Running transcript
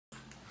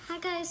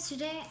guys,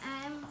 today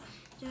I'm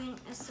doing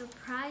a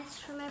surprise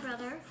for my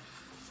brother.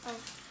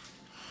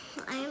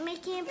 I am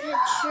making a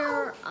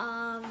picture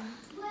of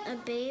a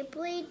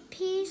Beyblade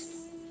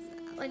piece,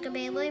 like a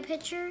Beyblade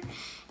picture,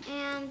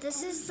 and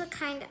this is the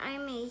kind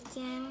I'm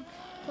making.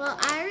 Well,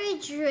 I already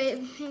drew it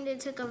and it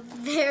took a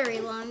very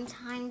long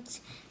time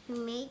to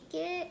make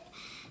it,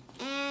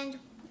 and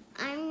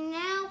I'm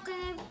now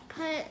gonna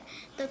put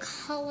the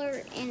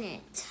color in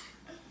it.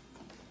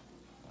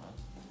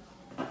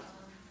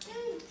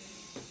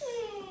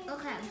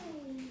 Okay.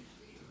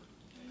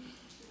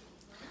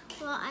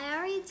 Well, I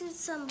already did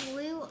some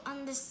blue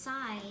on the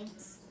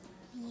sides.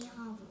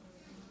 Yum.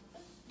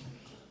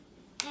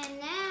 And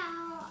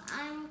now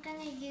I'm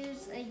gonna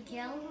use a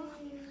yellow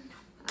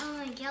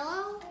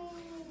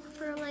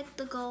for like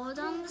the gold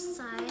on the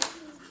side.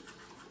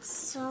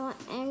 So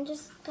I'm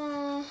just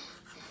gonna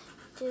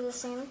do the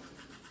same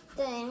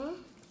thing.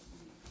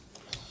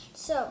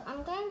 So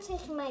I'm gonna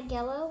take my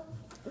yellow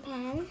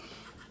pen.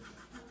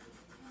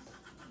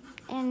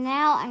 And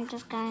now I'm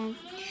just gonna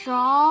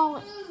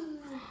draw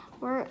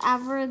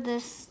wherever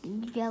this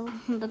yellow,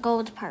 the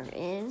gold part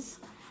is.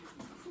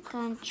 I'm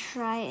gonna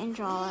try and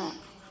draw it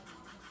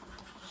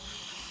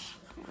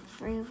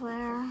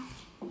everywhere.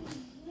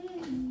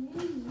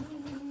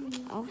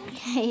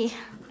 Okay.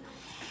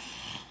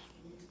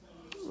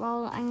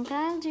 Well, I'm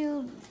gonna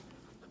do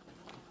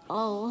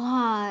a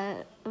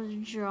lot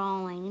of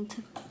drawing.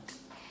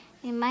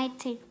 It might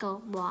take a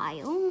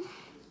while.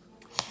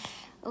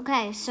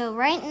 Okay, so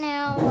right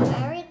now,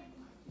 I already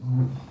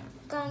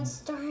gonna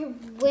start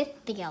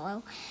with the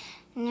yellow.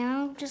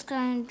 Now I'm just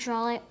gonna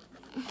draw it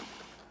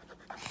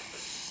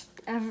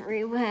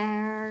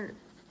everywhere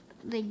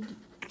the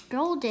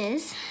gold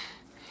is.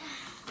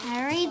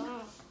 I already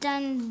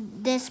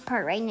done this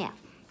part right now.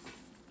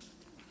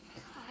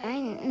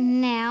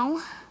 And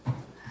now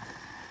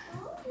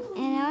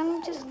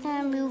I'm just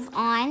gonna move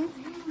on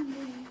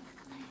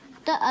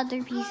the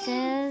other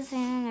pieces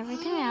and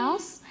everything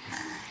else.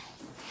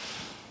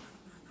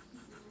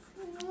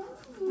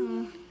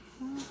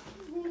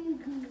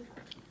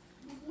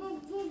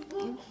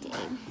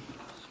 Okay.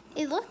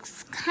 It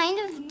looks kind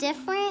of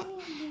different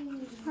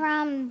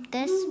from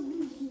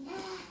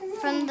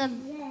the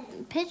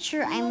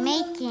picture I'm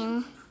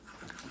making.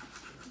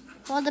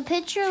 Well, the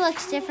picture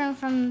looks different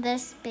from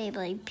this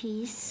Beyblade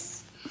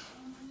piece.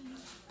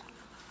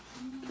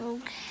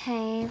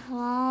 Okay,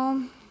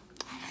 well,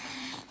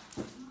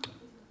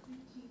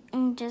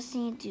 I just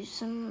need to do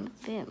some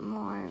bit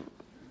more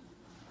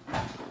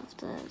of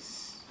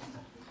this.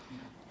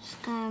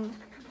 Just gonna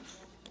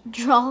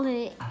draw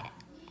it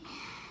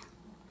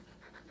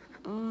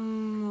a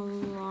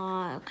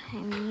lot. Okay,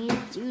 I need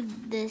to do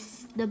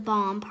this, the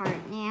bomb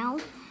part now.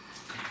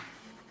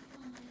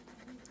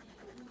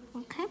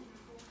 Okay.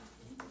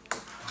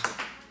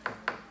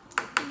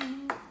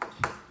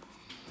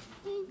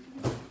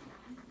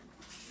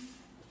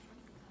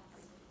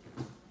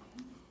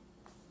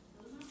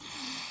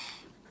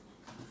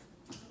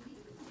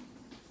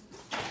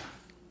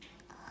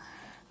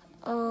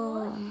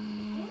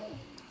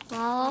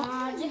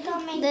 Well,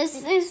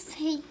 this is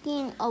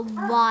taking a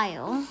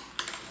while.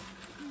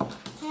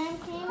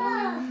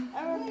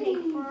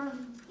 Paper.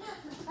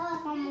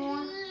 One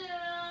more.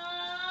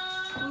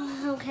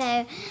 Okay.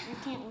 I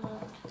can't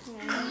look.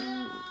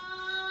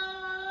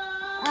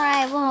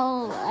 Alright,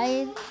 well,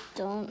 I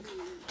don't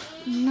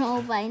know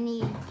if I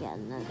need to get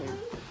another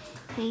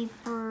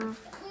paper.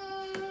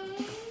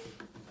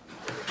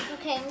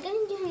 Okay, I'm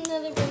gonna get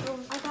another paper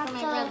for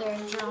my brother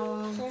and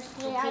draw.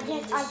 Seriously, I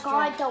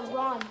got the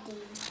wrong thing.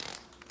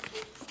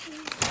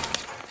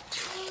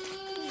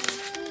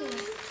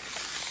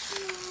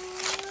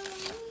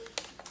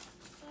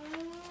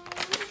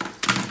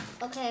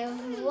 Okay,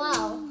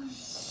 wow.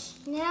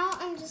 Now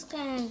I'm just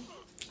gonna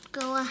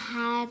go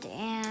ahead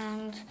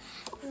and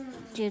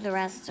do the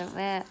rest of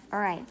it. All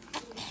right.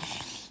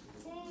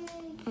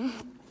 I'm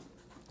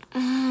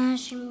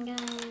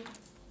gonna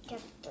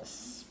get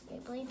this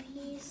Beyblade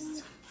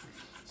piece.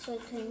 So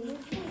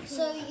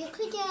you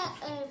could get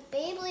a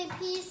Beyblade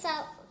piece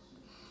that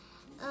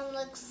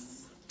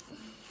looks.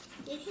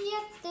 You could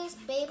get this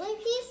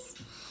Beyblade piece,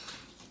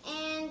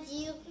 and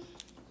you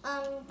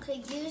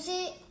could use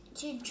it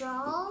to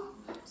draw,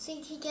 so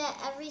you could get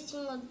every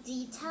single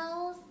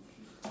detail.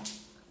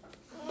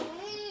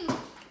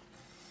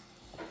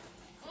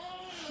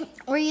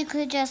 Or you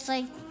could just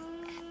like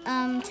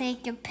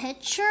take a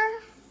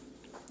picture,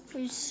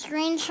 or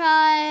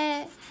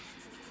screenshot,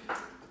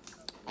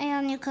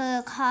 and you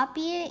could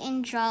copy it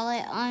and draw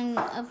it on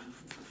a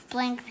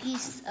blank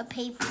piece of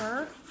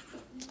paper.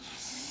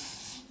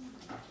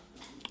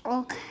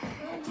 Okay.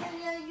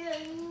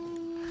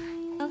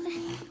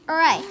 Okay. All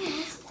right.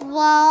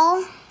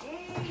 Well,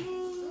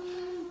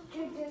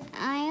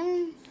 I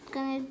am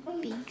gonna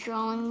be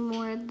drawing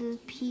more of the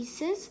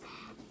pieces.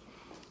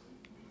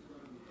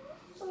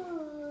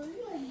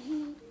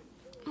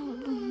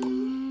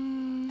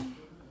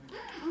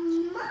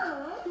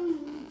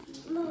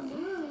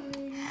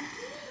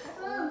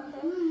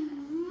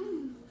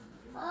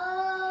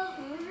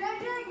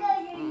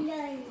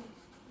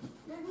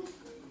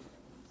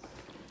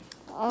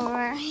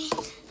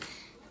 Alright.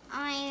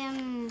 I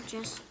am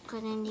just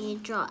gonna need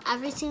to draw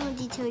every single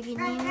detail. You need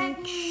to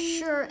make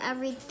sure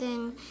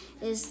everything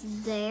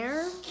is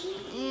there.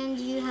 And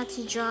you have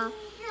to draw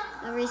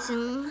every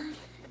single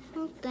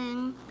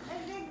thing.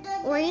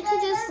 Or you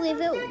could just leave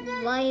it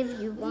live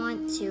if you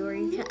want to. Or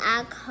you could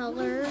add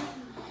color.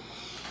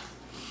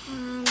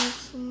 And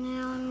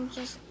now I'm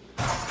just...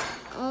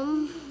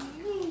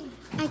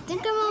 I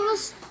think I'm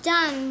almost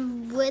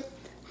done with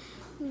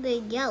the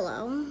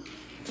yellow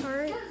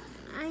part.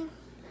 I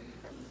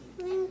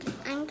think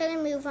I'm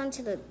gonna move on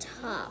to the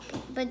top,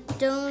 but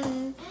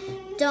don't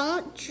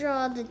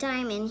draw the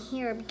diamond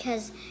here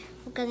because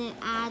we're gonna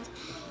add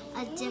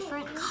a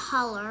different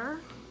color.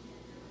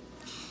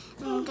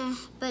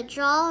 But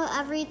draw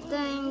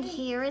everything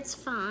here, it's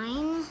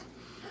fine.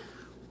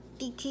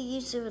 You could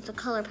use it with a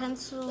color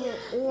pencil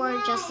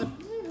or just a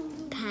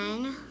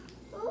pen.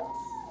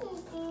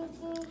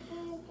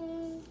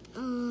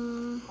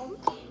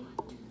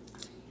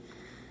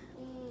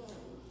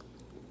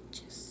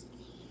 Just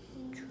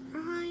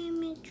try and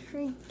make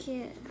sure you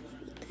get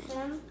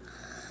everything.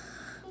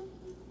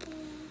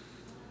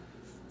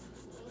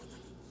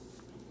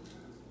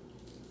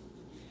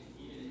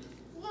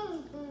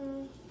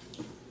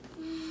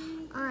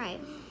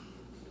 Alright.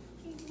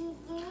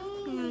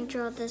 I'm going to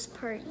draw this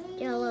part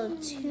yellow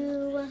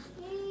too.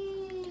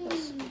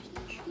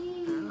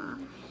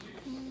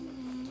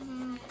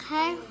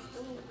 Okay.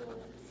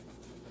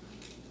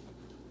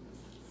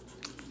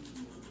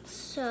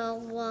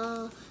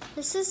 So,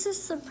 this is a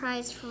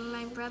surprise from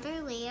my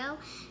brother Leo.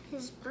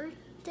 His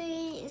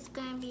birthday is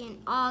going to be in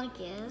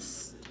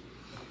August.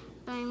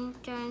 But I'm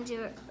going to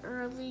do an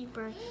early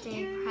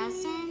birthday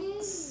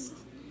presents.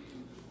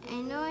 I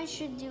know I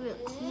should do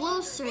it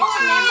closer to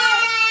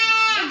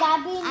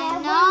That being I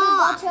when know.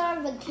 we go to our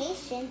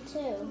vacation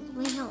too.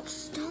 Leo,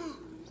 stop.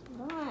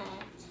 What?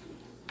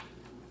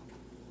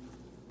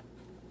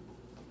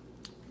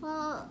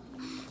 Well,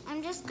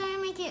 I'm just going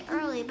to make it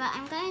early, but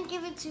I'm going to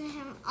give it to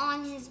him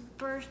on his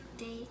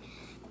birthday.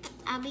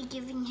 I'll be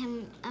giving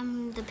him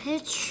the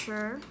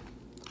picture.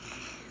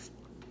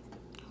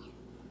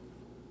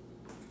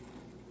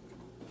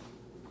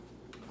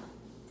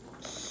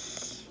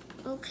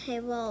 Okay,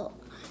 well,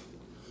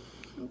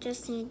 I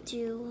just need to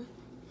do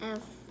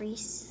every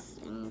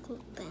single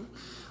thing.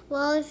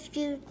 Well, if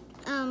you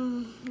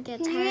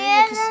get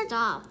tired, you can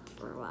stop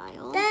for a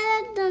while.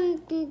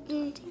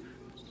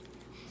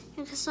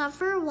 You can stop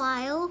for a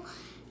while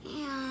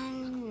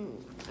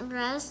and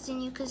rest,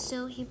 and you can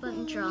still keep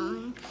on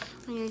drawing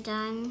when you're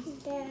done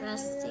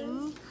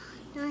resting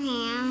your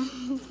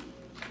hand.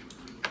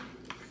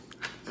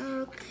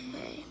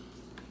 Okay.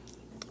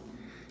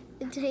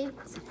 It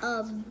takes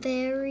a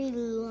very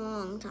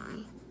long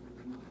time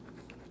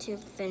to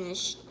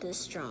finish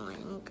this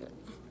drawing.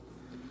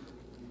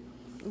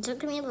 It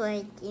took me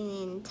like an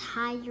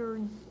entire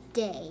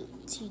day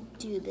to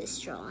do this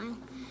drawing.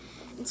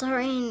 It's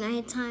already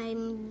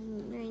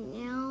nighttime right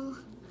now.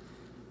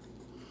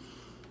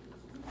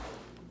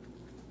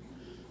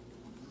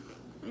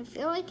 I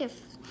feel like if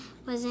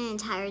it was an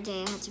entire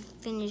day, I had to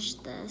finish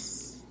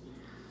this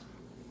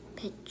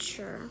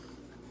picture.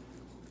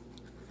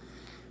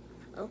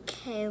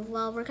 Okay,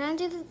 well, we're gonna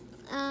do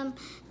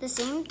the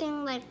same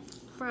thing like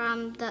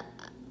from the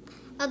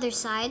other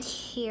side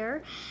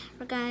here.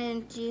 We're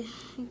gonna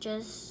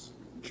just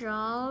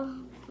draw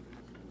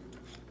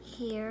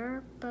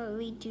here, but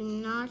we do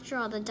not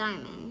draw the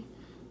diamond,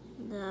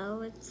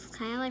 though. It's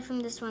kind of like from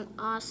this one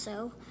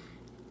also.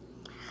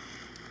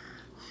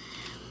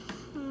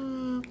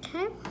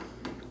 Okay,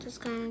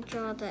 just gonna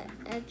draw the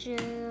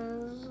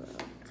edges.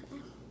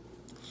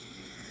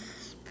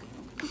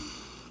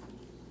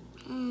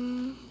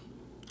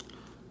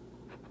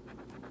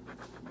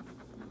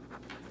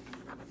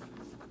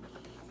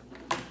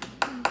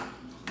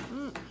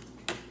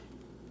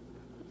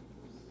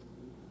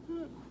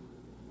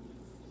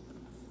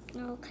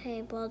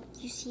 Okay, well,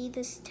 you see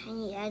this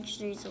tiny edge?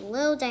 There's a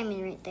little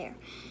diamond right there.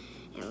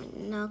 And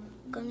we're not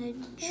gonna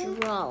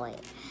draw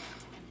it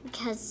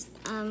because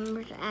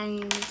we're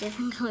adding a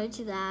different color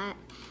to that.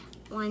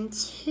 1,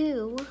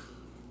 2.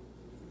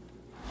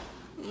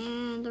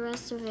 And the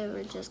rest of it,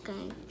 we're just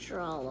gonna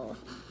draw a little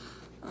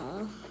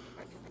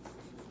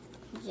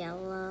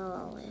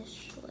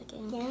yellowish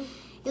looking. Yeah.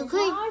 You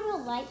could. I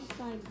would like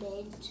my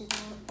bed to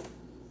look.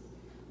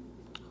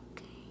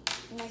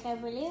 Okay. Like, I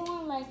really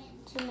want like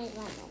to make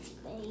like a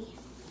bed.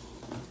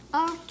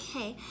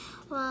 Okay.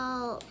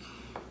 Well.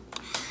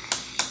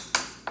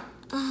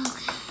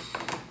 Okay.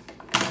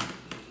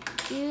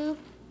 You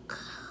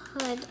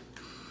could.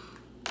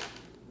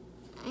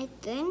 I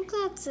think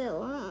that's it.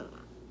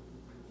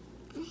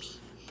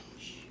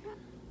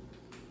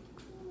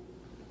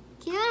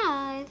 Yeah,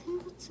 I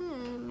think that's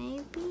it.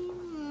 Maybe.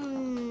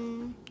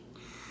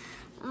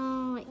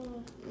 Oh wait,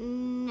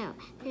 no.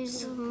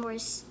 There's some more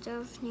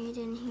stuff needed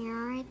in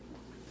here. I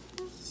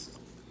guess.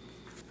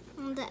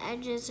 On the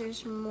edges,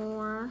 there's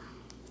more.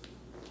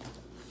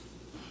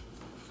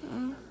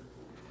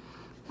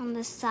 On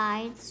the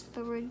sides,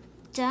 but we're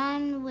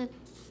done with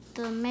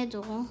the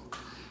middle,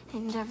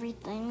 and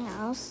everything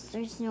else.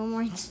 There's no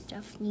more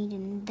stuff needed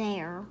in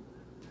there.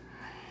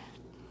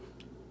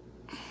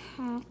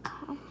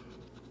 Okay.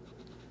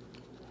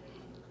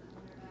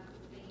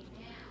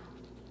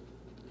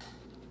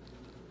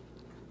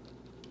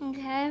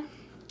 Okay.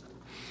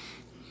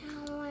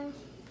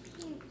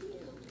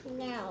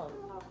 Now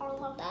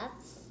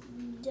that's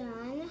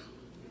done.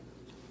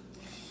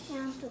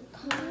 Now to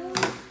color.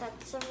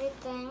 That's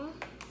everything.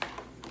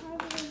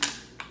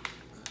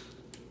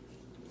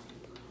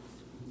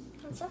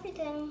 That's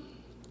everything.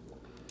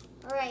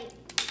 All right.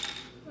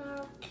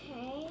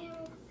 Okay.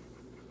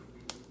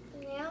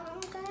 Now I'm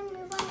gonna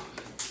move on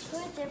to a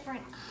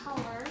different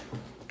color.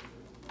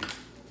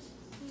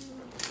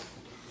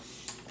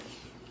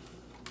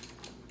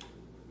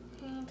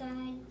 I'm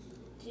gonna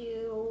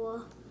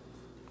do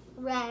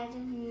red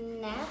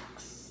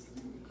next.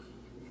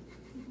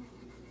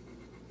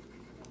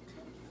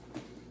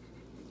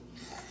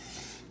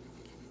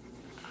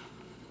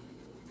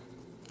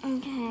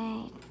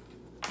 Okay.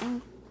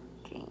 I'm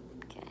gonna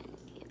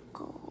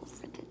go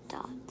over the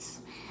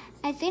dots.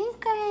 I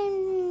think I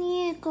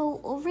need to go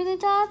over the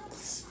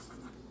dots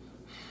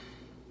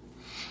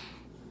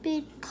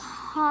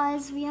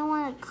because we don't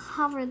want to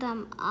cover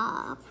them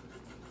up,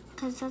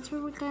 because that's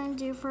what we're going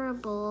to do for a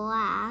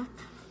black.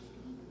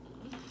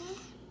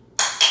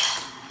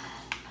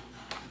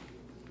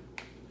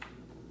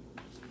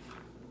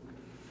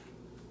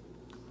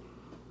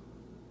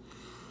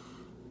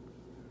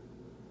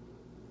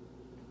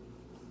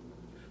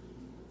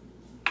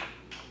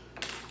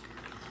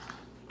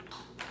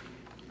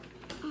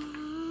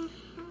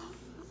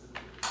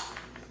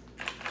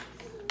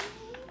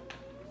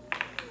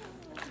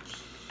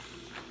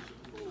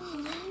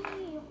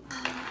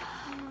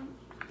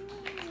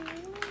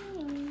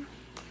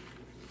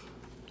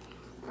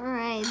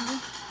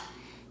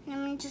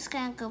 Just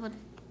gonna go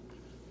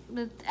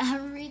with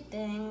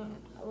everything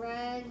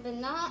red, but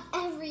not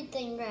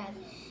everything red,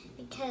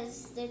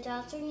 because the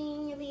dots are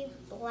needing to be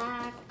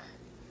black,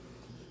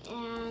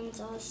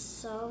 and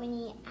also we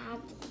need to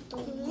add the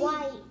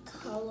white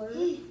color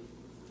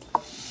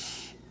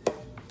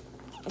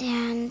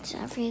and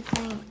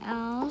everything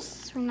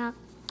else. We're not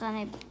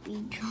gonna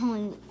be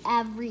drawing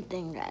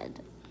everything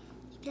red.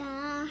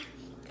 Yeah.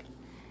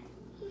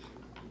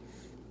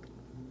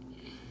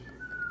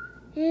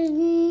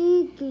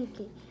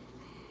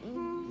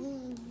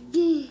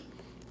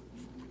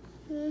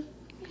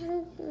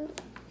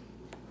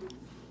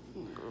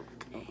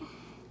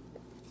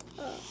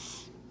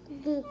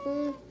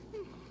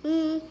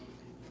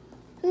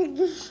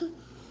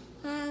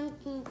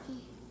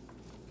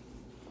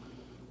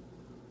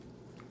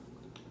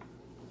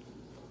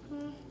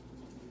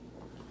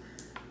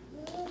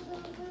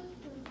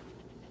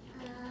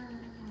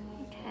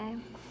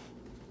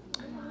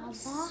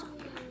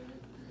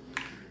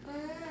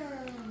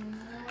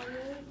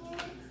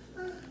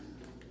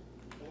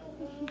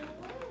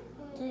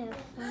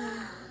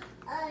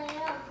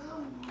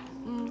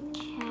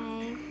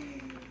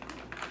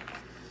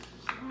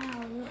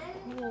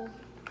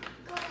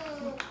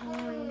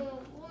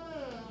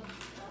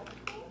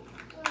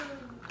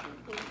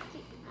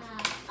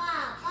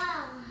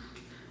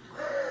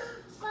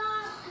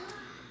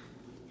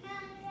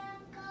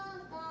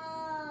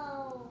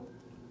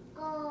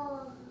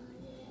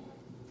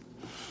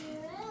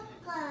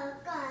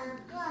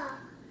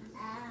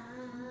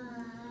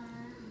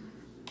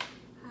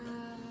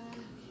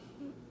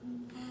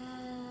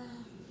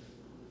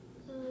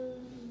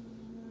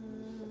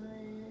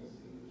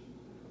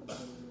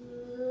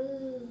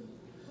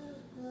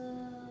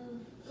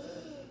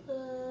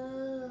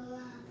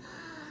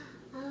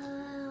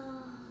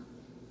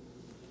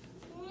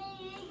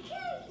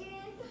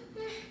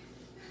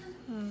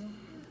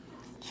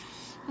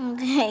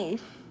 Okay.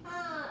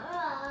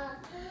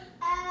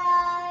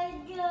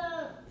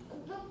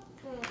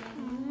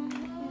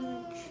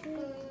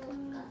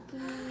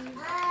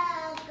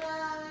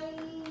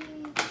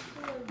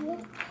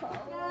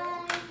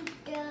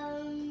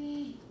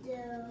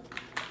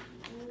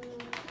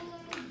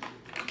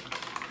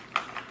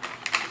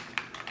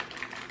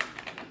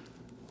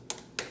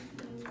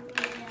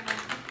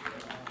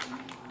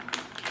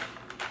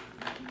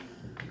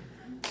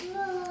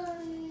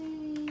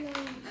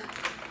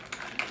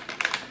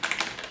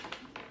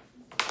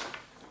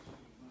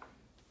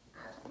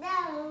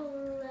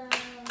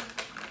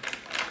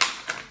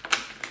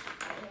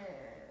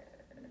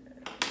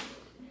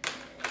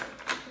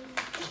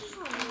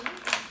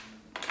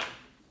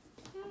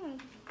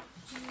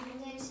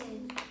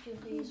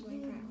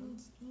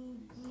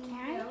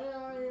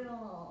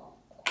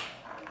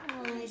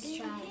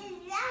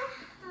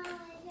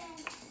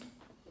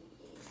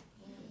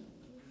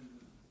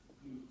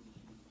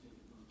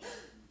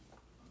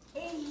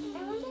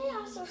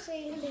 So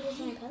you can use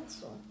my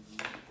pencil.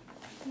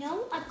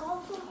 No, I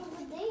got from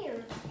over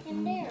there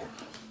and there.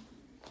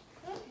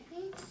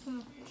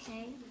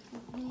 Okay.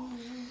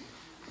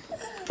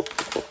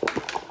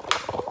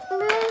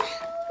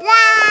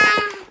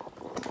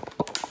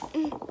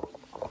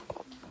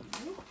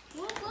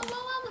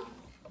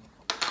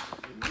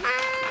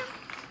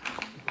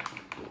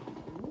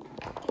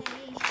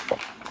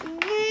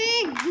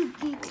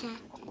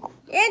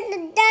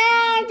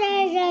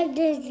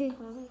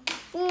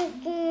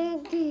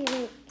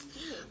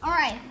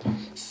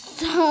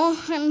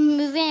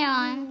 moving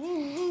on.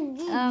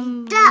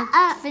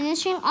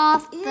 Finishing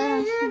off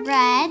the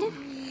red.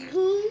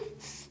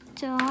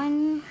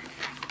 Done.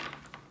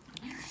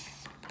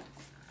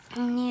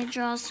 I need to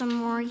draw some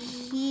more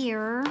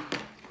here.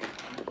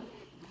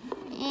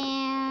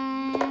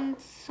 And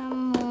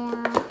some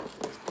more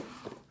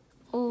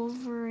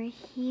over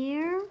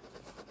here.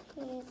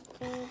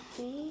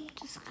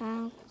 Just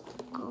gonna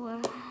go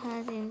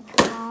ahead and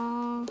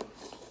draw.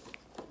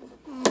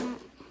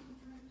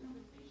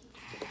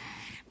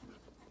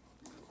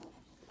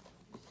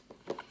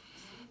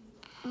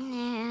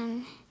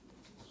 And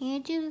you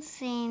do the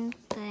same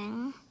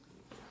thing.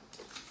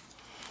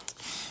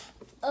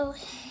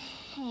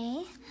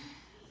 Okay.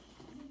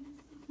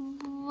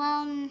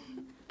 Well,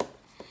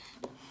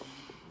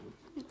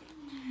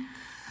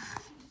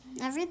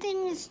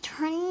 everything is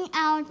turning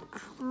out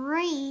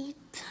great.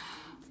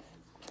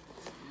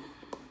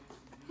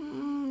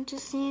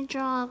 Just need to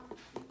draw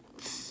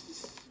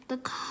the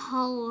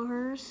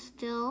colors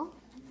still.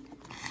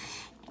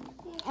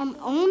 I'm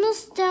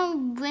almost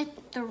done with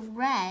the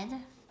red.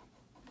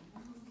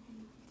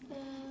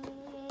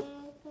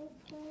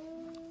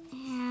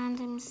 And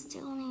I'm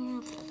still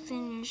need to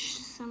finish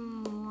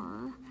some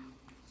more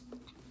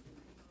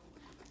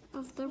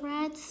of the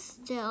red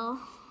still.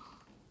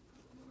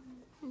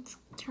 It's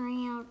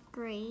turning out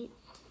great.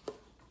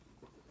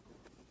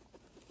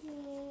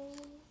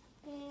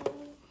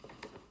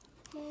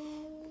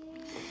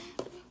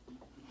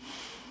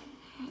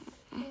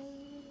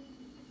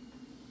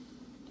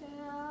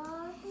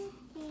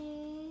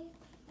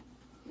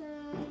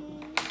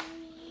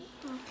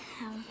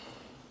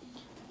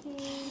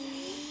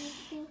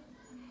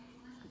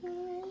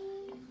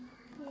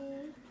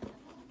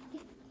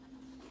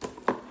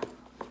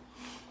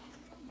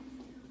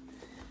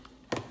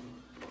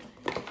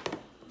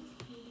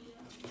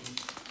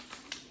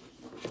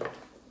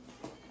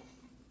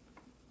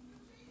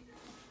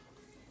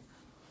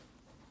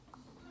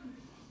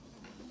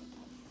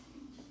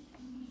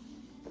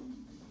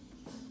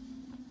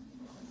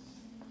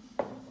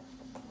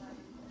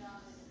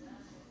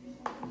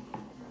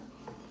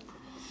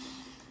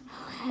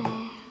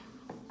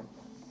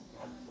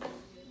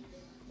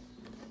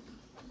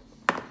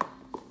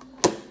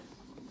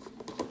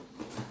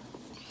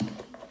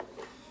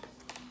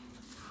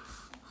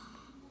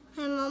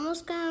 I'm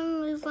almost gonna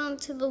move on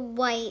to the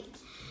white,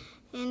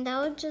 and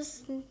that would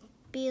just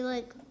be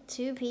like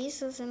 2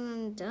 pieces and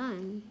I'm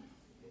done.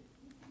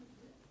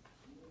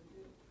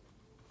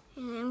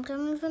 And I'm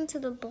gonna move on to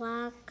the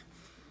black,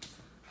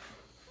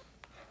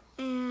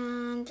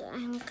 and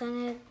I'm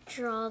gonna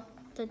draw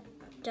the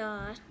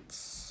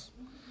dots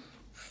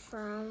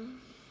from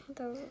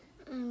the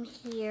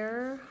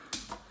here.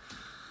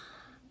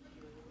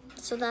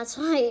 So that's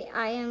why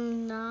I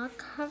am not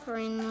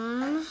covering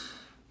them.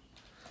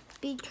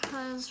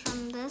 Because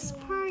from this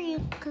part you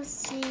can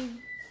see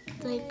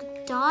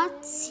like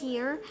dots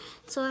here.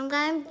 So I'm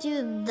gonna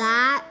do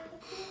that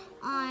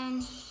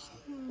on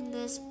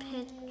this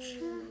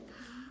picture.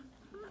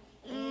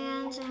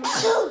 And I'm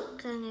just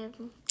gonna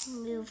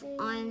move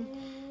on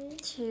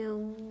to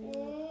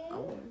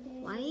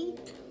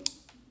white.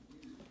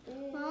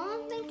 Well, I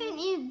don't think I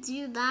need to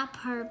do that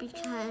part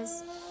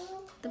because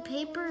the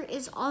paper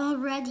is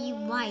already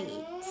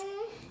white.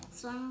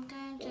 So I'm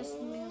gonna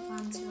just move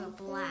on to a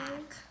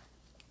black.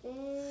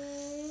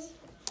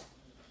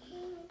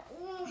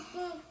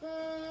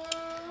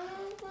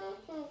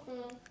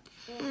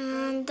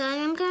 And then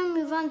I'm gonna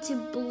move on to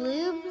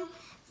blue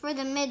for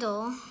the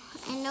middle.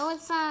 I know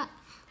it's not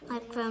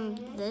like from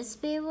this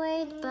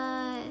Beyblade,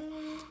 but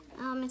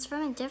it's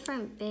from a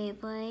different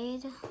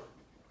Beyblade.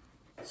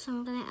 So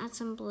I'm gonna add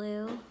some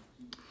blue.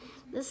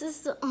 This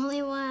is the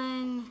only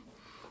one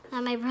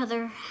that my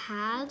brother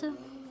had.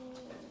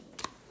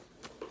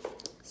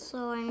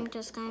 So I'm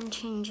just gonna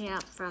change it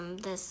up from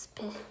this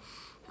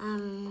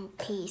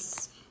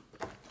piece.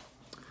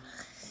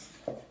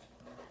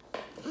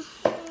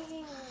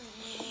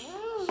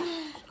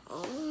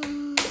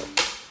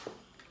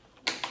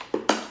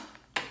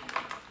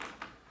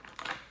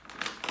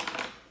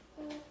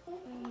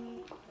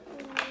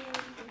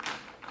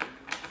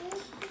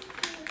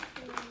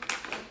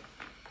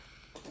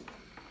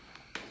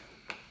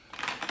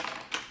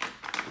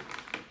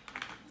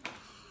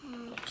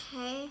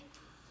 Okay.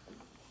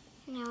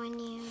 Now I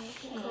need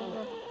to go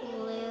with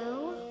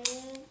blue.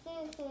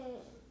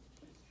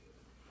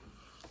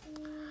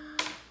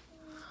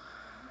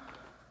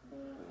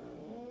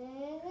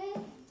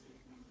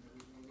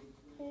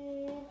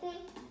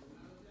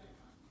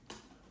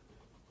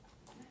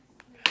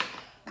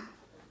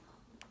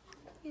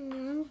 And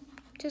I'm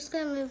just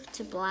gonna move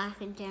to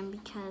black again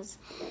because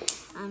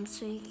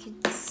so you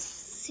can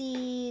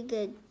see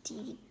the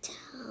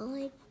detail,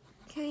 like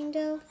kind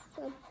of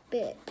a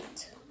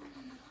bit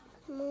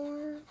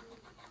more.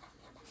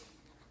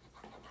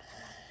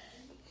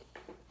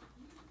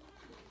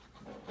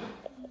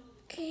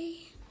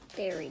 Okay,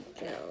 there we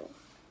go.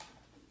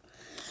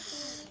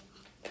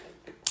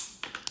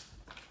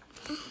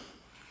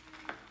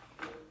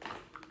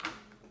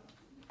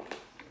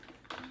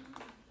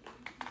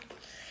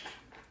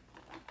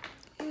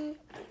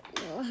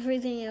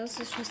 everything else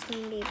is just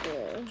gonna be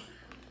blue.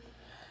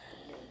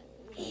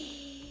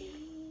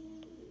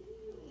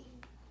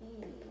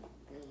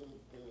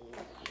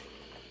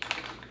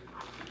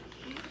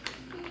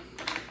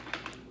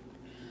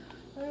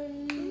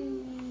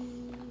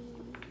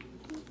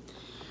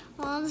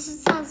 Well, this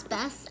is as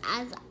best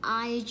as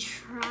I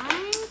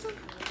tried.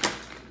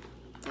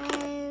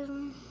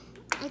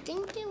 I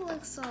think it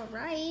looks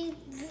alright,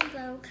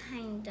 though,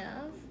 kind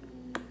of.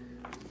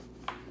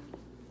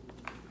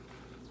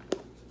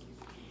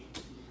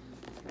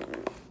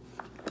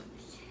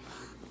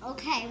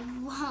 Okay,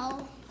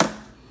 well,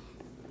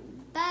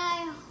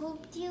 bye.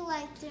 Hope you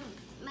liked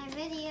my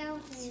video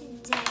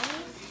today.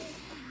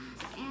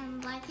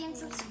 And like and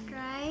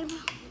subscribe.